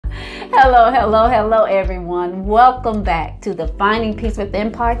Hello, hello, hello, everyone. Welcome back to the Finding Peace Within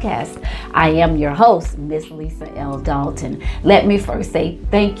podcast. I am your host, Miss Lisa L. Dalton. Let me first say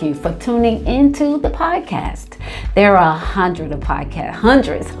thank you for tuning into the podcast. There are hundreds of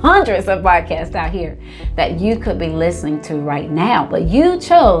podcasts out here that you could be listening to right now, but you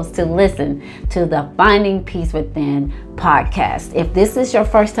chose to listen to the Finding Peace Within podcast. If this is your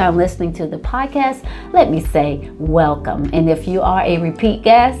first time listening to the podcast, let me say welcome. And if you are a repeat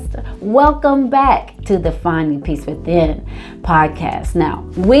guest, welcome back to the Finding Peace Within podcast. Now,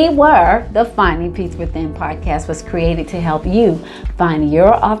 the Finding Peace Within podcast was created to help you find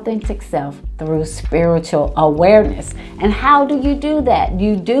your authentic self through spiritual awareness. And how do you do that?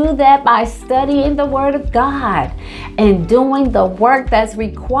 You do that by studying the Word of God and doing the work that's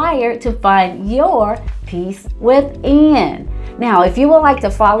required to find your peace within. Now, if you would like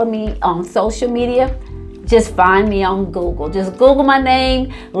to follow me on social media, just find me on Google. Just Google my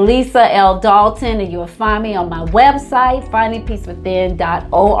name, Lisa L. Dalton, and you'll find me on my website,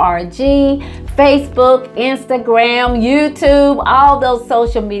 findingpeacewithin.org, Facebook, Instagram, YouTube, all those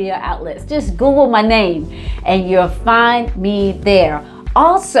social media outlets. Just Google my name and you'll find me there.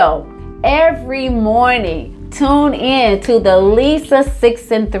 Also, every morning, tune in to the Lisa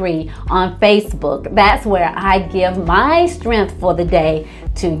 6 and 3 on Facebook. That's where I give my strength for the day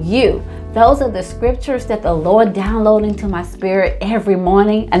to you. Those are the scriptures that the Lord downloads into my spirit every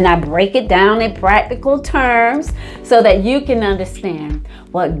morning, and I break it down in practical terms so that you can understand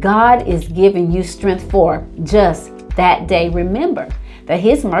what God is giving you strength for just that day. Remember that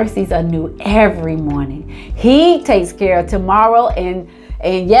His mercies are new every morning. He takes care of tomorrow, and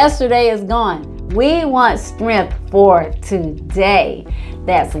yesterday is gone. We want strength for today.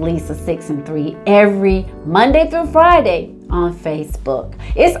 That's Lisa 6 and 3 every Monday through Friday on Facebook.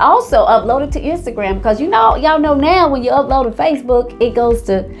 It's also uploaded to Instagram because y'all know now when you upload to Facebook, it goes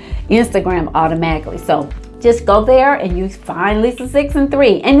to Instagram automatically. So just go there and you find Lisa 6 and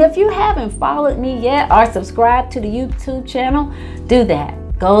 3. And if you haven't followed me yet or subscribed to the YouTube channel, do that.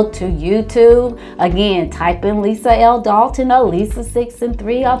 Go to YouTube. Again, type in Lisa L. Dalton or Lisa 6 and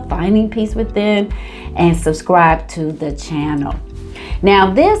 3 or Finding Peace Within and subscribe to the channel.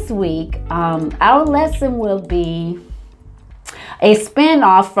 Now this week, our lesson will be a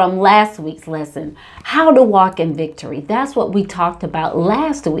spin-off from last week's lesson, how to walk in victory. That's what we talked about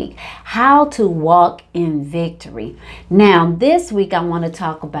last week, how to walk in victory. Now this week I want to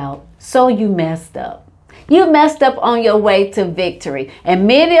talk about, so you messed up. You messed up on your way to victory. And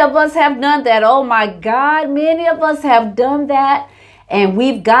many of us have done that. Oh my God, many of us have done that. And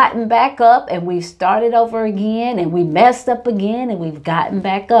we've gotten back up and we've started over again and we messed up again and we've gotten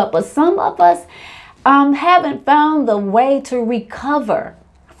back up. But some of us haven't found the way to recover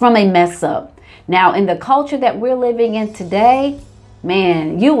from a mess up. Now, in the culture that we're living in today,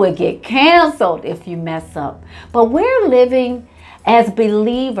 man, you would get canceled if you mess up. But we're living as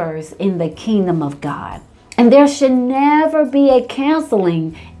believers in the kingdom of God. And there should never be a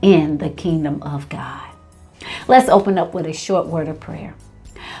canceling in the kingdom of God. Let's open up with a short word of prayer.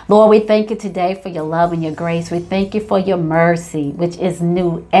 Lord, we thank you today for your love and your grace. We thank you for your mercy, which is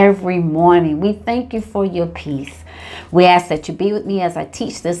new every morning. We thank you for your peace. We ask that you be with me as I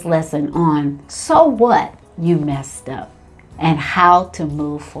teach this lesson on so what you messed up and how to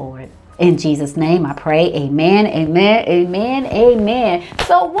move forward. In Jesus' name I pray, amen, amen, amen, amen.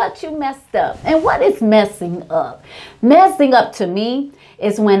 So what you messed up? And what is messing up? Messing up to me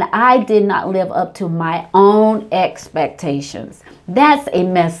is when I did not live up to my own expectations. That's a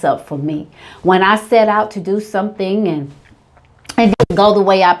mess up for me. When I set out to do something and it didn't go the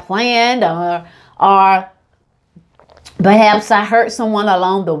way I planned, or perhaps I hurt someone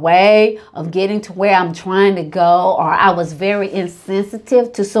along the way of getting to where I'm trying to go, or I was very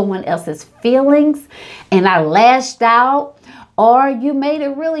insensitive to someone else's feelings and I lashed out, or you made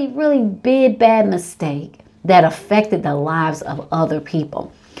a really, really big, bad mistake that affected the lives of other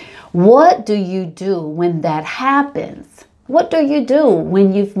people. What do you do when that happens? What do you do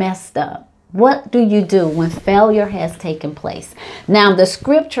when you've messed up? What do you do when failure has taken place? Now, the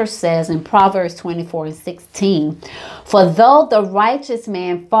scripture says in Proverbs 24 and 16, for though the righteous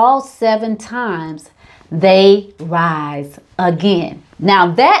man falls 7 times, they rise again. Now,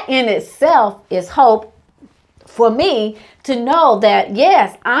 that in itself is hope for me to know that,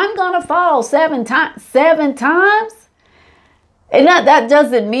 yes, I'm going to fall 7 times. And that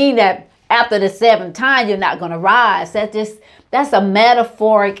doesn't mean that after the 7th time, you're not going to rise. That's a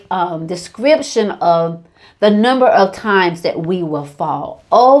metaphoric description of the number of times that we will fall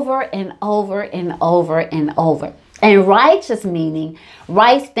over and over and over and over. And righteous meaning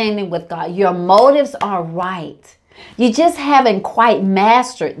right standing with God. Your motives are right. You just haven't quite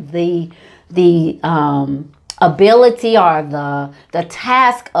mastered the ability or the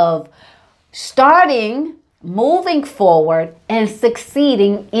task of starting, moving forward, and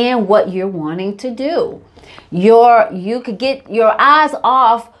succeeding in what you're wanting to do. You could get your eyes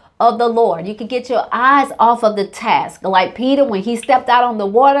off of the Lord. You could get your eyes off of the task. Like Peter, when he stepped out on the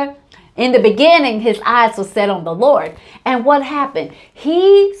water, in the beginning, his eyes were set on the Lord. And what happened?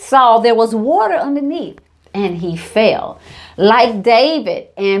 He saw there was water underneath and he fell. Like David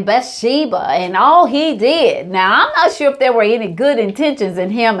and Bathsheba and all he did. Now, I'm not sure if there were any good intentions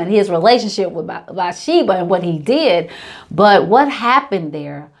in him and his relationship with Bathsheba and what he did. But what happened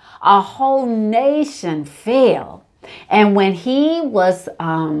there? A whole nation fell. And when he was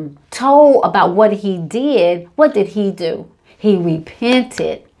told about what he did, what did he do? He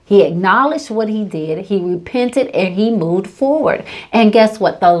repented. He acknowledged what he did. He repented and he moved forward. And guess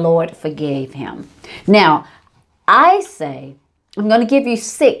what? The Lord forgave him. Now, I say, I'm going to give you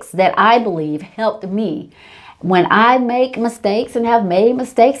 6 that I believe helped me when I make mistakes and have made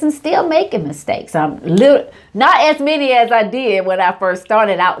mistakes and still making mistakes. Not as many as I did when I first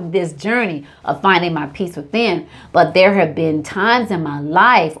started out in this journey of finding my peace within. But there have been times in my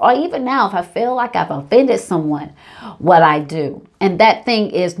life, or even now, if I feel like I've offended someone, what I do. And that thing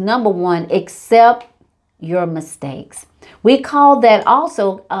is, number 1, accept your mistakes. We call that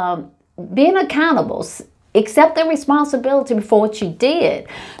also being accountable. Accept the responsibility for what you did.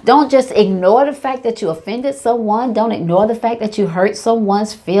 Don't just ignore the fact that you offended someone. Don't ignore the fact that you hurt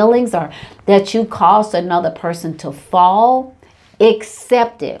someone's feelings or that you caused another person to fall.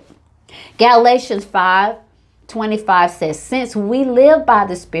 Accept it. Galatians 5:25 says, since we live by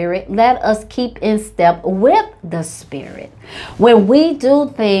the Spirit, let us keep in step with the Spirit. When we do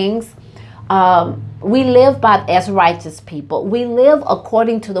things, we live by, as righteous people, we live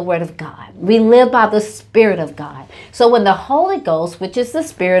according to the Word of God. We live by the Spirit of God. So when the Holy Ghost, which is the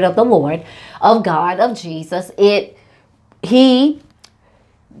Spirit of the Lord, of God, of Jesus, He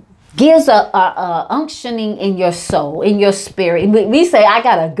gives a unctioning in your soul, in your spirit. We say, I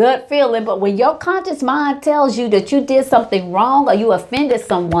got a gut feeling, but when your conscious mind tells you that you did something wrong or you offended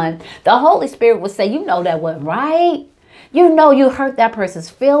someone, the Holy Spirit will say, you know that wasn't right. You know you hurt that person's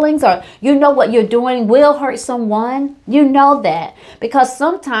feelings, or you know what you're doing will hurt someone. You know that. Because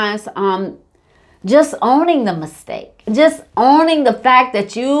sometimes just owning the mistake, just owning the fact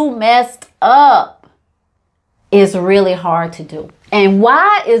that you messed up is really hard to do. And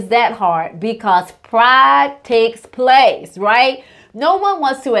why is that hard? Because pride takes place, right? No one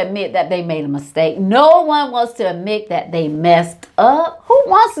wants to admit that they made a mistake. No one wants to admit that they messed up. Who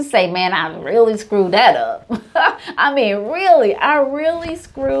wants to say, man, I really screwed that up? I mean, really, I really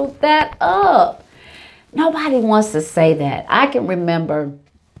screwed that up. Nobody wants to say that. I can remember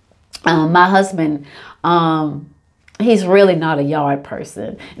my husband, he's really not a yard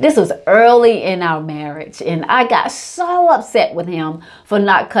person. This was early in our marriage, and I got so upset with him for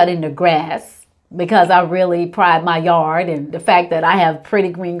not cutting the grass, because I really pride my yard and the fact that I have pretty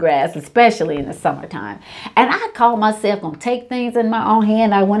green grass, especially in the summertime. And I called myself going to take things in my own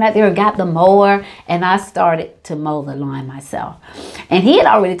hand. I went out there and got the mower, and I started to mow the lawn myself. And he had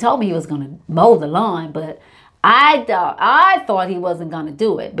already told me he was going to mow the lawn, but I thought he wasn't going to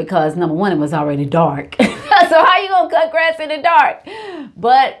do it because, number 1, it was already dark. So how you going to cut grass in the dark?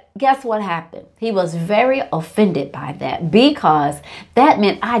 But guess what happened? He was very offended by that, because that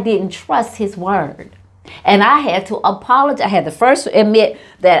meant I didn't trust his word. And I had to apologize. I had to first admit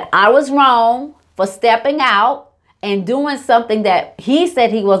that I was wrong for stepping out and doing something that he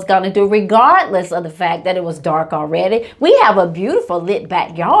said he was going to do, regardless of the fact that it was dark already. We have a beautiful lit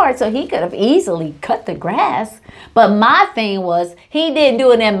backyard, so he could have easily cut the grass. But my thing was, he didn't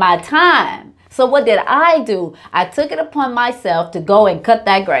do it in my time. So what did I do? I took it upon myself to go and cut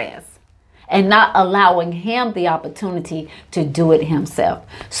that grass, and not allowing him the opportunity to do it himself.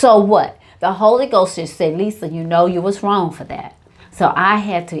 So what? The Holy Ghost just said, Lisa, you know you was wrong for that. So I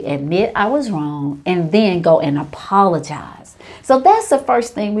had to admit I was wrong and then go and apologize. So that's the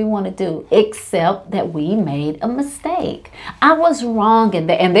first thing we want to do. Accept that we made a mistake. I was wrong in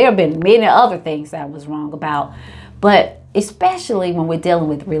that, and there have been many other things that I was wrong about. But especially when we're dealing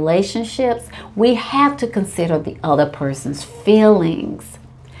with relationships, we have to consider the other person's feelings.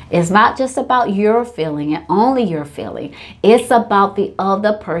 It's not just about your feeling and only your feeling. It's about the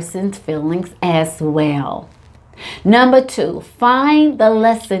other person's feelings as well. Number 2, find the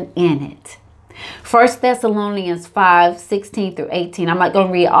lesson in it. 1 Thessalonians 5:16 through 18. I'm not going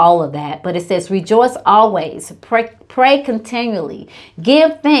to read all of that, but it says, rejoice always, pray continually,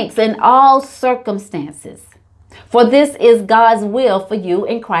 give thanks in all circumstances. For this is God's will for you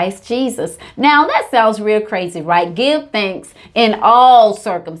in Christ Jesus. Now that sounds real crazy, right? Give thanks in all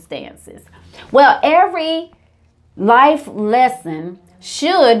circumstances. Well, every life lesson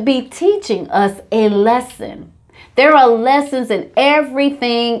should be teaching us a lesson. There are lessons in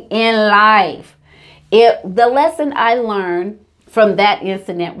everything in life. The lesson I learned from that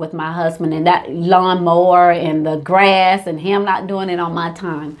incident with my husband and that lawnmower and the grass and him not doing it on my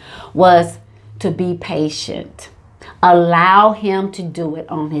time was to be patient. Allow him to do it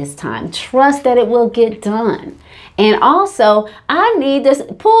on his time. Trust that it will get done. And also, I need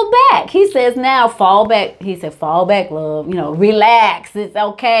to pull back. He says now, fall back. He said, fall back, love. You know, relax. It's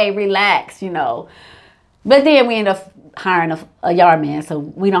okay. Relax, you know. But then we end up hiring a yard man, so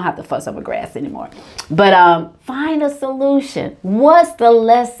we don't have to fuss over grass anymore. But find a solution. What's the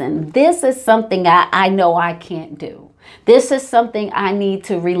lesson? This is something I know I can't do. This is something I need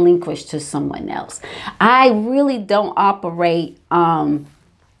to relinquish to someone else. I really don't operate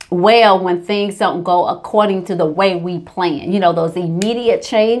well when things don't go according to the way we plan. You know, those immediate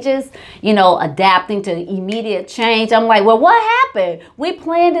changes, you know, adapting to immediate change. I'm like, well, what happened? We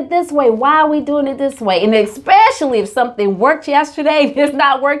planned it this way. Why are we doing it this way? And especially if something worked yesterday and it's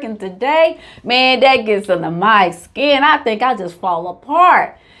not working today, man, that gets under my skin. I think I just fall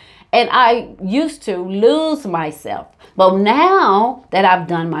apart. And I used to lose myself. But now that I've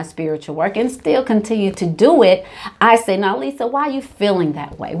done my spiritual work and still continue to do it, I say, now, Lisa, why are you feeling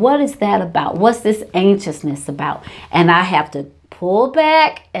that way? What is that about? What's this anxiousness about? And I have to pull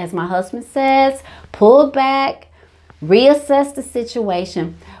back, as my husband says, pull back, reassess the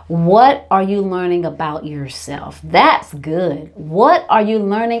situation. What are you learning about yourself? That's good. What are you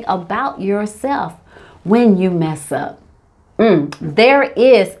learning about yourself when you mess up? There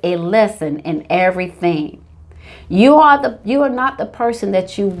is a lesson in everything. You are not the person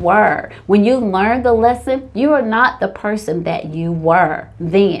that you were. When you learn the lesson, you are not the person that you were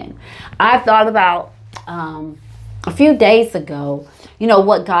then. I thought about a few days ago, you know,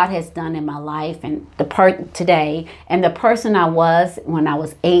 what God has done in my life and today, and the person I was when I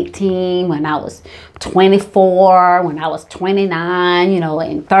was 18, when I was 24, when I was 29, you know,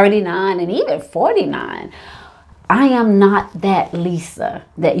 and 39, and even 49. I am not that Lisa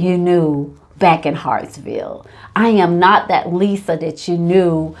that you knew back in Hartsville. I am not that Lisa that you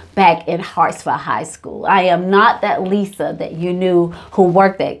knew back in Hartsville High School. I am not that Lisa that you knew who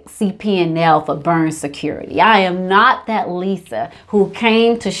worked at Fpwn for burn security. I am not that Lisa who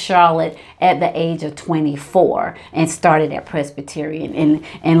came to Charlotte at the age of 24 and started at Presbyterian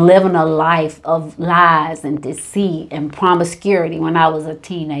and living a life of lies and deceit and promiscuity when I was a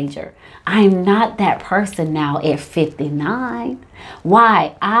teenager. I'm not that person now at 59.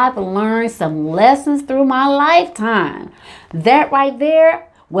 Why? I've learned some lessons through my lifetime. That right there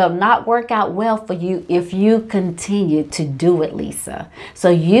will not work out well for you if you continue to do it, Lisa. So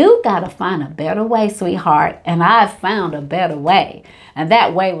you got to find a better way, sweetheart. And I've found a better way. And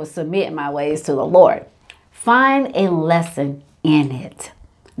that way was submitting my ways to the Lord. Find a lesson in it.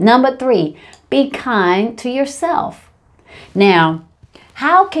 Number 3, be kind to yourself. Now,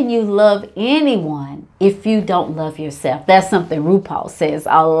 how can you love anyone if you don't love yourself? That's something RuPaul says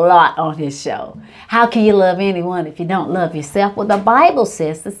a lot on his show. How can you love anyone if you don't love yourself? Well, the Bible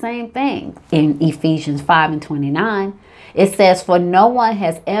says the same thing in Ephesians 5:29. It says, for no one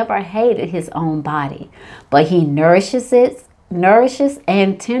has ever hated his own body, but he nourishes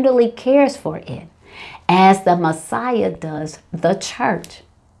and tenderly cares for it, as the Messiah does the church.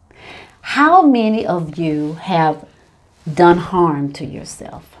 How many of you have done harm to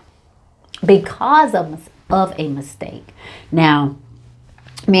yourself because of a mistake? Now,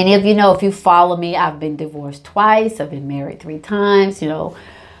 many of you know, if you follow me, I've been divorced twice. I've been married 3 times. You know,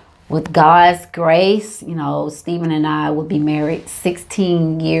 with God's grace, you know, Stephen and I will be married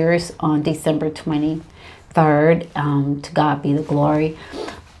 16 years on December 23rd. To God be the glory.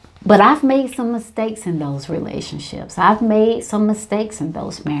 But I've made some mistakes in those relationships. I've made some mistakes in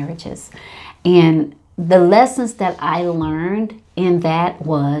those marriages. And the lessons that I learned in that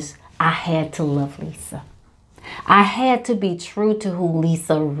was I had to love Lisa. I had to be true to who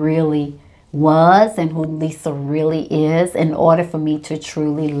Lisa really was and who Lisa really is in order for me to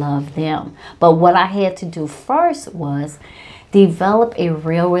truly love them. But what I had to do first was Develop a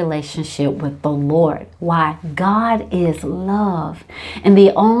real relationship with the Lord. Why? God is love. And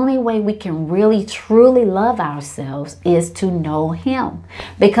the only way we can really truly love ourselves is to know Him,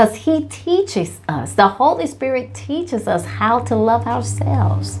 because He teaches us. The Holy Spirit teaches us how to love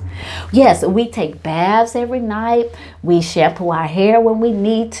ourselves. Yes, we take baths every night. We shampoo our hair when we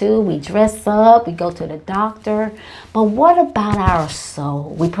need to. We dress up. We go to the doctor. But what about our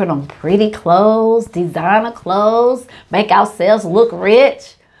soul? We put on pretty clothes, designer clothes, make ourselves look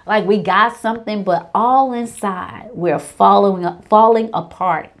rich, like we got something, but all inside we're falling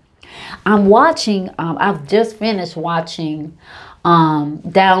apart. I've just finished watching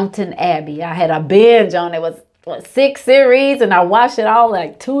Downton Abbey. I had a binge on it. It was 6 series, and I watched it all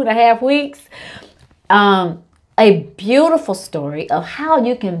like 2.5 weeks. A beautiful story of how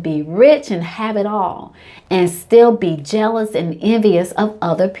you can be rich and have it all and still be jealous and envious of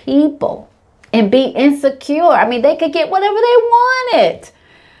other people and be insecure. I mean, they could get whatever they wanted,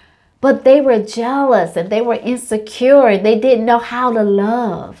 but they were jealous and they were insecure and they didn't know how to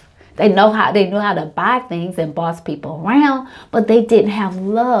love. They knew how to buy things and boss people around, but they didn't have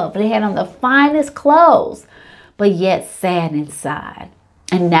love. They had on the finest clothes, but yet sad inside.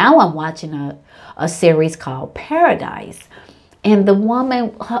 And now I'm watching a series called Paradise. And the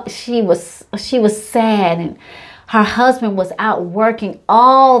woman, she was sad, and her husband was out working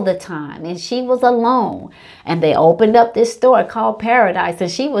all the time, and she was alone. And they opened up this store called Paradise, and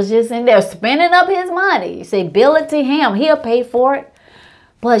she was just in there spending up his money. You say, bill it to him, he'll pay for it.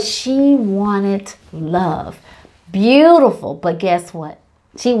 But she wanted love. Beautiful, but guess what?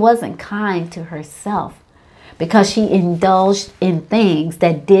 She wasn't kind to herself, because she indulged in things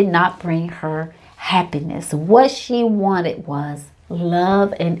that did not bring her happiness. What she wanted was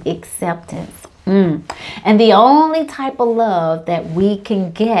love and acceptance. And the only type of love that we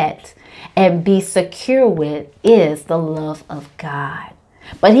can get and be secure with is the love of God.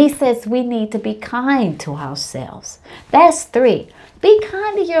 But He says we need to be kind to ourselves. That's 3. Be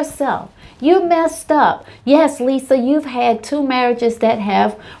kind to yourself. You messed up. Yes, Lisa, you've had 2 marriages that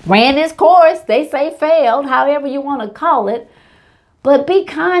have ran its course. They say failed, however you want to call it. But be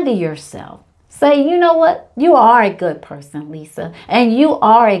kind to yourself. Say, you know what? You are a good person, Lisa, and you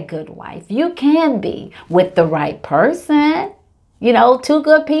are a good wife. You can be with the right person. You know, 2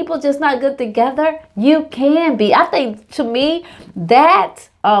 good people just not good together. You can be. I think, to me, that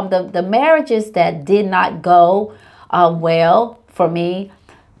the marriages that did not go well for me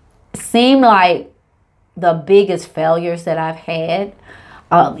seem like the biggest failures that I've had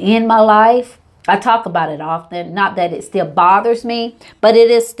in my life. I talk about it often, not that it still bothers me, but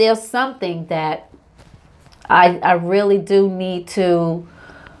it is still something that I really do need to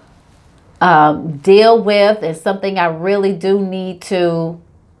deal with, and something I really do need to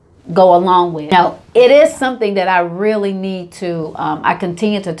go along with. Now, it is something that I really need to, I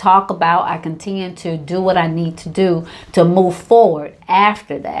continue to talk about. I continue to do what I need to do to move forward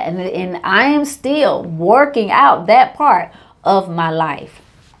after that. And I am still working out that part of my life.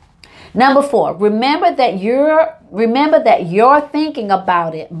 Number 4, remember that you're thinking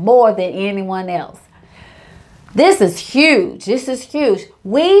about it more than anyone else. This is huge. This is huge.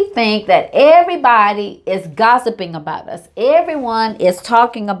 We think that everybody is gossiping about us. Everyone is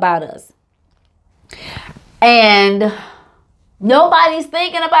talking about us. And nobody's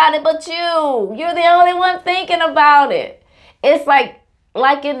thinking about it but you. You're the only one thinking about it. It's like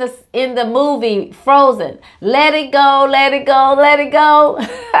in the movie Frozen. Let it go, let it go, let it go.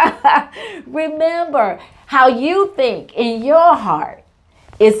 Remember, how you think in your heart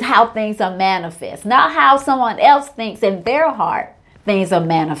is how things are manifest. Not how someone else thinks in their heart things are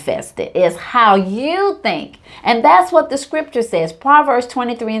manifested. It's how you think. And that's what the scripture says. Proverbs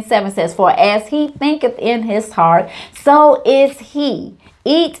 23:7 says, for as he thinketh in his heart, so is he.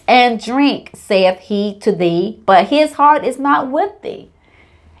 Eat and drink, saith he to thee, but his heart is not with thee.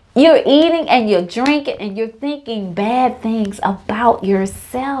 You're eating and you're drinking and you're thinking bad things about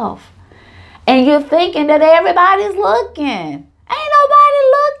yourself. And you're thinking that everybody's looking. Ain't nobody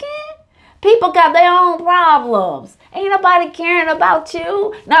looking. People got their own problems. Ain't nobody caring about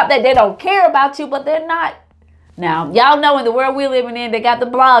you. Not that they don't care about you, but they're not. Now, y'all know in the world we're living in, they got the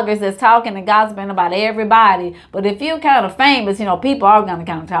bloggers that's talking and gossiping about everybody. But if you're kind of famous, you know, people are going to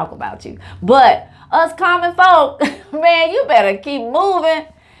kind of talk about you. But us common folk, man, you better keep moving.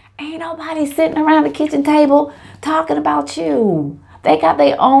 Ain't nobody sitting around the kitchen table talking about you. They got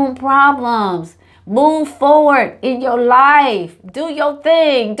their own problems. Move forward in your life. Do your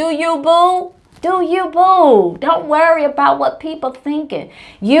thing. Do you, boo? Do you, boo? Don't worry about what people thinking.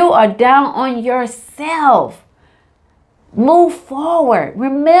 You are down on yourself. Move forward.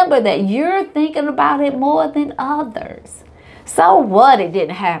 Remember that you're thinking about it more than others. So what it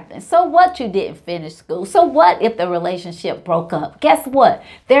didn't happen? So what you didn't finish school? So what if the relationship broke up? Guess what?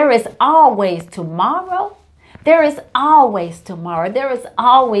 There is always tomorrow. There is always tomorrow. There is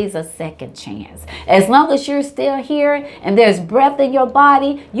always a second chance. As long as you're still here and there's breath in your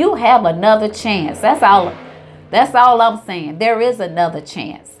body, you have another chance. That's all I'm saying. There is another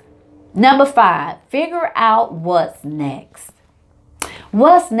chance. Number 5, figure out what's next.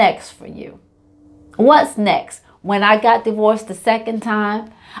 What's next for you? What's next? When I got divorced the second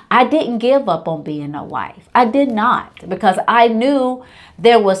time, I didn't give up on being a wife. I did not, because I knew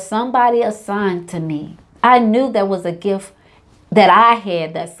there was somebody assigned to me. I knew there was a gift that I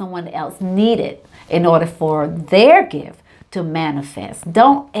had that someone else needed in order for their gift to manifest.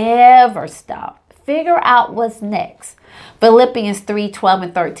 Don't ever stop. Figure out what's next. Philippians 3:12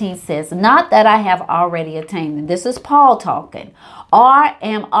 and 13 says, not that I have already attained, and this is Paul talking, or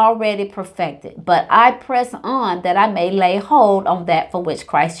am already perfected, but I press on that I may lay hold on that for which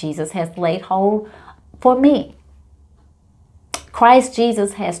Christ Jesus has laid hold for me. Christ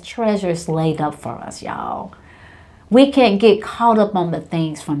Jesus has treasures laid up for us, y'all. We can't get caught up on the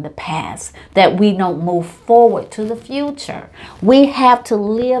things from the past that we don't move forward to the future. We have to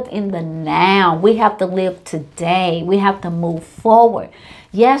live in the now. We have to live today. We have to move forward.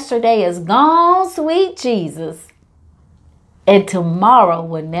 Yesterday is gone, sweet Jesus. And tomorrow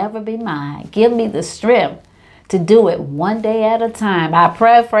will never be mine. Give me the strength to do it one day at a time. I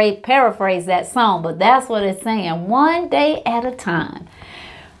paraphrase that song, but that's what it's saying. One day at a time.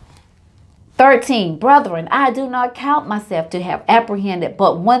 13, brethren, I do not count myself to have apprehended,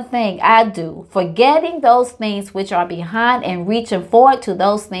 but one thing I do, forgetting those things which are behind and reaching forward to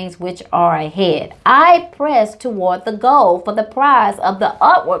those things which are ahead. I press toward the goal for the prize of the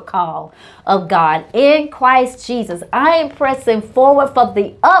upward call of God in Christ Jesus. I am pressing forward for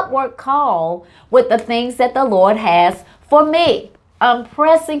the upward call with the things that the Lord has for me. I'm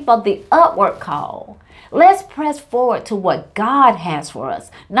pressing for the upward call. Let's press forward to what God has for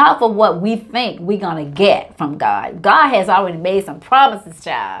us, not for what we think we're going to get from God. God has already made some promises,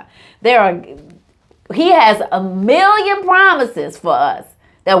 child. He has a million promises for us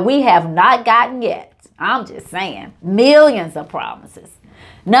that we have not gotten yet. I'm just saying, millions of promises.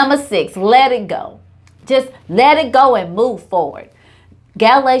 Number 6, let it go. Just let it go and move forward.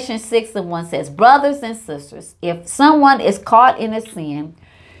 Galatians 6:1 says, brothers and sisters, if someone is caught in a sin,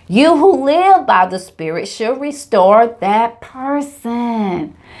 you who live by the Spirit should restore that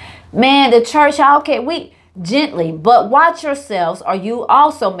person. Man, the church, we gently, but watch yourselves, or you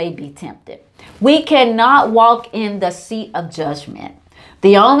also may be tempted. We cannot walk in the seat of judgment.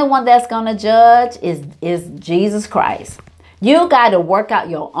 The only one that's going to judge is Jesus Christ. You got to work out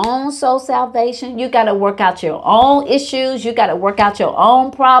your own soul salvation. You got to work out your own issues. You got to work out your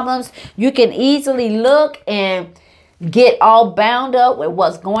own problems. You can easily look and get all bound up with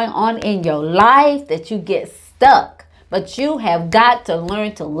what's going on in your life, that you get stuck. But you have got to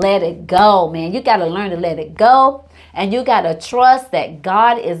learn to let it go, man. You got to learn to let it go. And you got to trust that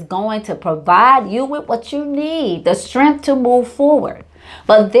God is going to provide you with what you need, the strength to move forward.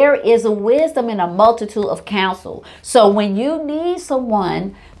 But there is a wisdom in a multitude of counsel. So when you need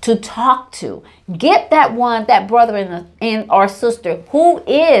someone to talk to, get that brother or sister who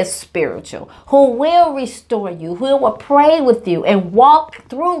is spiritual, who will restore you, who will pray with you and walk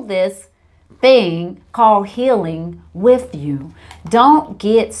through this thing called healing with you. Don't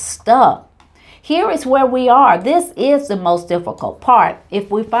get stuck. Here is where we are. This is the most difficult part. If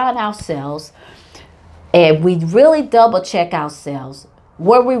we find ourselves and we really double check ourselves,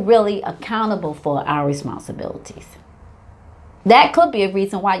 were we really accountable for our responsibilities? That could be a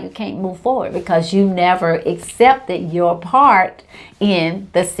reason why you can't move forward, because you never accepted your part in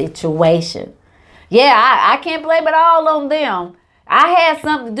the situation. Yeah, I can't blame it all on them. I had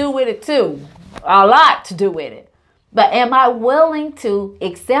something to do with it too. A lot to do with it. But am I willing to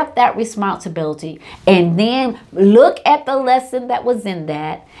accept that responsibility and then look at the lesson that was in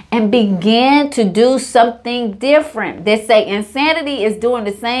that and begin to do something different? They say insanity is doing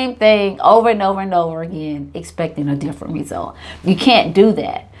the same thing over and over and over again, expecting a different result. You can't do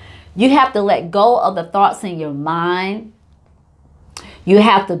that. You have to let go of the thoughts in your mind. You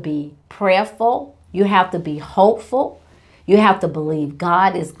have to be prayerful. You have to be hopeful. You have to believe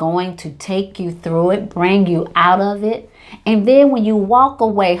God is going to take you through it, bring you out of it. And then when you walk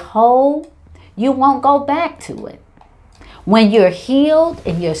away whole, you won't go back to it. When you're healed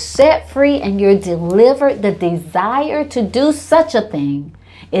and you're set free and you're delivered, the desire to do such a thing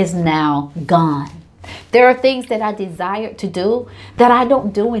is now gone. There are things that I desired to do that I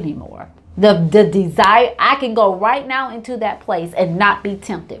don't do anymore. The desire, I can go right now into that place and not be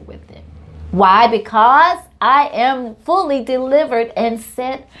tempted with it. Why? Because I am fully delivered and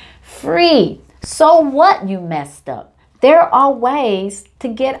set free. So what, you messed up? There are ways to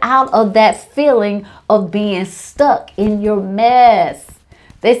get out of that feeling of being stuck in your mess.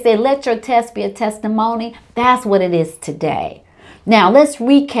 They say, let your test be a testimony. That's what it is today. Now, let's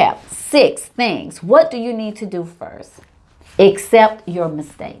recap 6 things. What do you need to do first? Accept your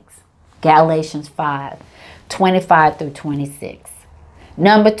mistakes. Galatians 5:25 through 26.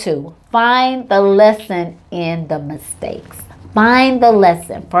 Number 2, find the lesson in the mistakes. Find the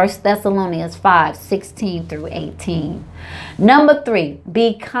lesson. 1 Thessalonians 5:16 through 18. Number 3,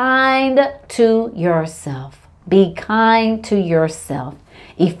 be kind to yourself. Be kind to yourself.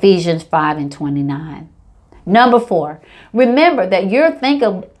 Ephesians 5:29. Number 4, remember that you're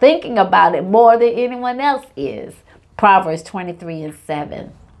thinking about it more than anyone else is. Proverbs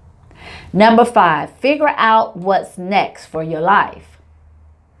 23:7. Number 5, figure out what's next for your life.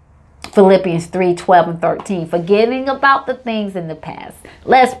 Philippians 3:12 and 13. Forgetting about the things in the past.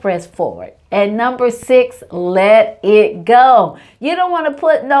 Let's press forward. And number 6, let it go. You don't want to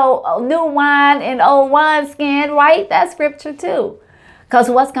put no new wine in old wineskin. Write that scripture too. Because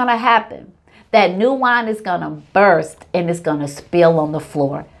what's going to happen? That new wine is going to burst and it's going to spill on the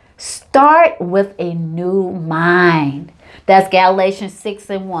floor. Start with a new mind. That's Galatians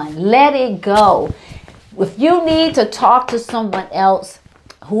 6:1. Let it go. If you need to talk to someone else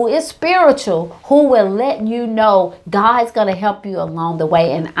who is spiritual, who will let you know God's going to help you along the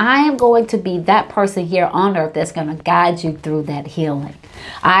way. And I am going to be that person here on earth that's going to guide you through that healing.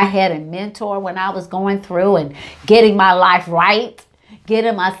 I had a mentor when I was going through and getting my life right,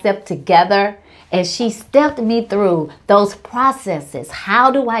 getting myself together. And she stepped me through those processes.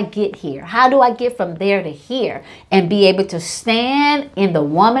 How do I get here? How do I get from there to here? And be able to stand in the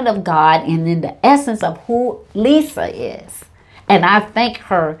woman of God and in the essence of who Lisa is. And I thank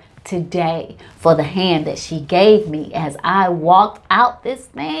her today for the hand that she gave me as I walked out this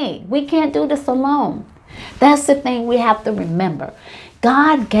thing. We can't do this alone. That's the thing we have to remember.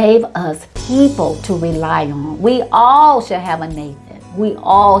 God gave us people to rely on. We all should have a Nathan. We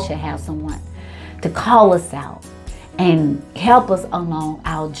all should have someone to call us out and help us along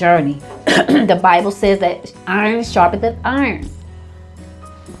our journey. The Bible says that iron sharpeneth than iron.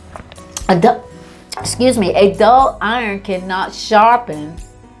 A dull iron cannot sharpen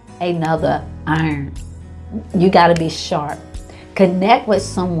another iron. You got to be sharp. Connect with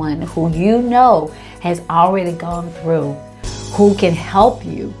someone who you know has already gone through, who can help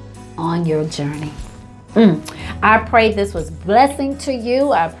you on your journey. I pray this was blessing to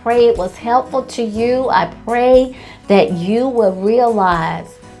you. I pray it was helpful to you. I pray that you will realize,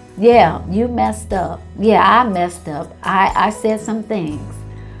 yeah, you messed up. Yeah, I messed up. I said some things.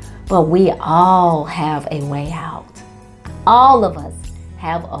 But we all have a way out. All of us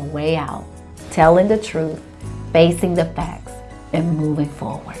have a way out. Telling the truth, facing the facts, and moving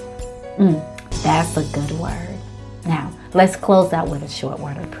forward. That's a good word. Now, let's close out with a short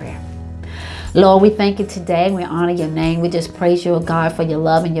word of prayer. Lord, we thank you today. We honor your name. We just praise you, O God, for your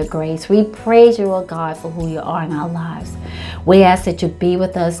love and your grace. We praise you, O God, for who you are in our lives. We ask that you be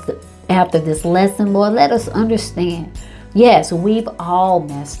with us after this lesson, Lord. Let us understand. Yes, we've all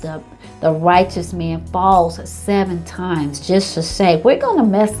messed up. The righteous man falls 7 times just to say we're going to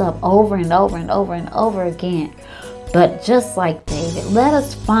mess up over and over and over and over again. But just like David, let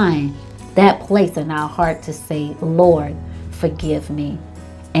us find that place in our heart to say, Lord, forgive me,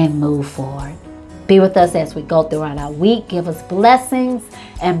 and move forward. Be with us as we go throughout our week. Give us blessings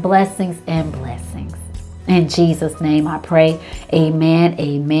and blessings and blessings. In Jesus' name I pray. Amen,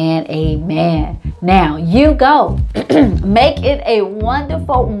 amen, amen. Now you go. Make it a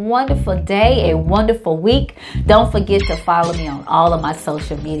wonderful, wonderful day, a wonderful week. Don't forget to follow me on all of my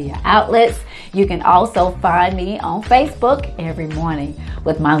social media outlets. You can also find me on Facebook every morning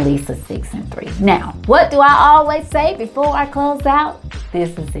with my Lisa 6 and 3. Now, what do I always say before I close out?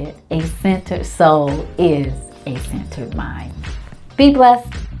 This is it. A centered soul is a centered mind. Be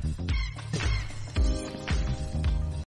blessed.